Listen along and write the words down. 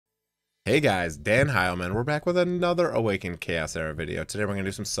Hey guys, DanHeilman. We're back with another Awaken Chaos Era video. Today we're going to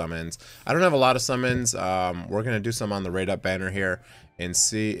do some summons. I don't have a lot of summons. We're going to do some on the Raid Up banner here and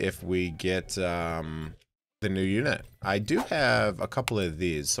see if we get the new unit. I do have a couple of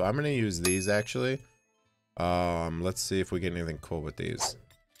these, so I'm going to use these actually. Let's see if we get anything cool with these.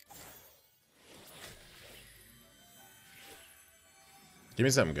 Give me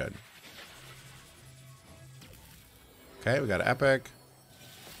something good. Okay, we got an epic.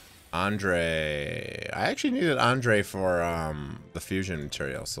 Andre. I actually needed Andre for the fusion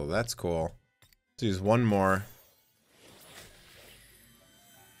material, so that's cool. Let's use one more.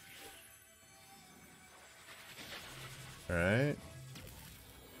 Alright.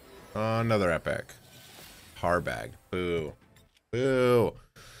 Another epic. Harbag. Boo. Boo.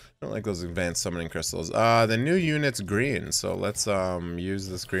 I don't like those advanced summoning crystals. The new unit's green, so let's use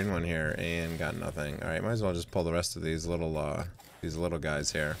this green one here, and got nothing. Alright, might as well just pull the rest of these little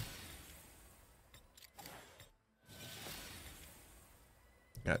guys here.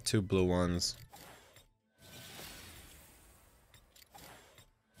 Got two blue ones.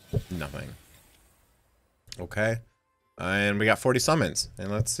 Nothing. Okay. And we got 40 summons.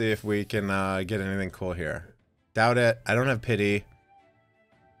 And let's see if we can get anything cool here. Doubt it. I don't have pity.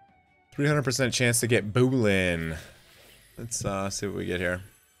 300% chance to get Boolin. Let's see what we get here.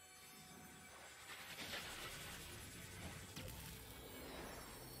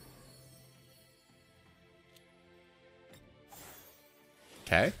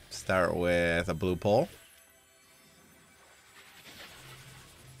 Okay, start with a blue pole.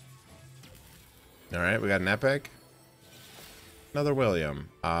 Alright, we got an epic. Another William.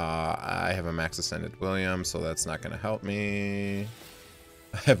 I have a max ascended William, so that's not going to help me.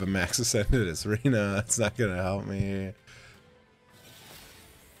 I have a max ascended Serena. That's not going to help me.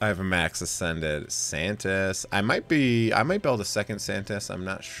 I have a max ascended Santis. I might build a second Santis. I'm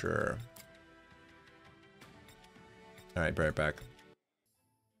not sure. Alright, be right back.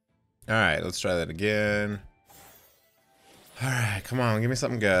 Alright, let's try that again. Alright, come on, give me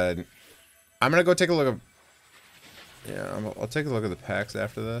something good. I'm gonna go take a look at... Yeah, I'll take a look at the packs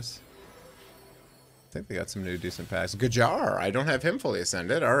after this. I think they got some new decent packs. Gajar, I don't have him fully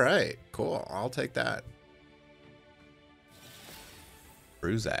ascended. Alright, cool, I'll take that.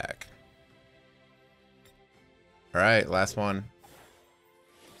 Bruzak. Alright, last one.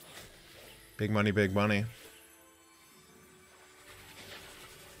 Big money, big money.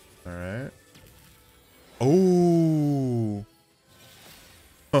 Alright. Oh!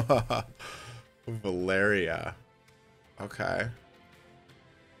 Valeria. Okay.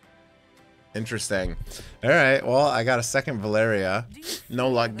 Interesting. Alright, well, I got a second Valeria. No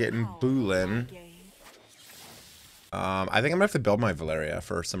luck getting Boolin. I think I'm gonna have to build my Valeria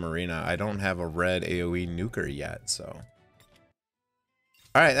for some arena. I don't have a red AoE nuker yet, so.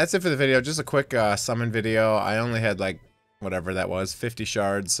 Alright, that's it for the video. Just a quick summon video. I only had like whatever that was, 50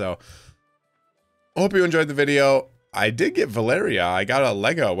 shards, so hope you enjoyed the video. I did get Valeria. I got a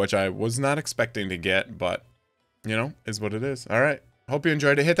Lego, which I was not expecting to get, but you know, is what it is. All right, hope you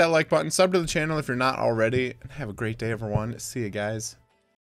enjoyed it. Hit that like button, sub to the channel if you're not already, and have a great day, everyone. See you guys.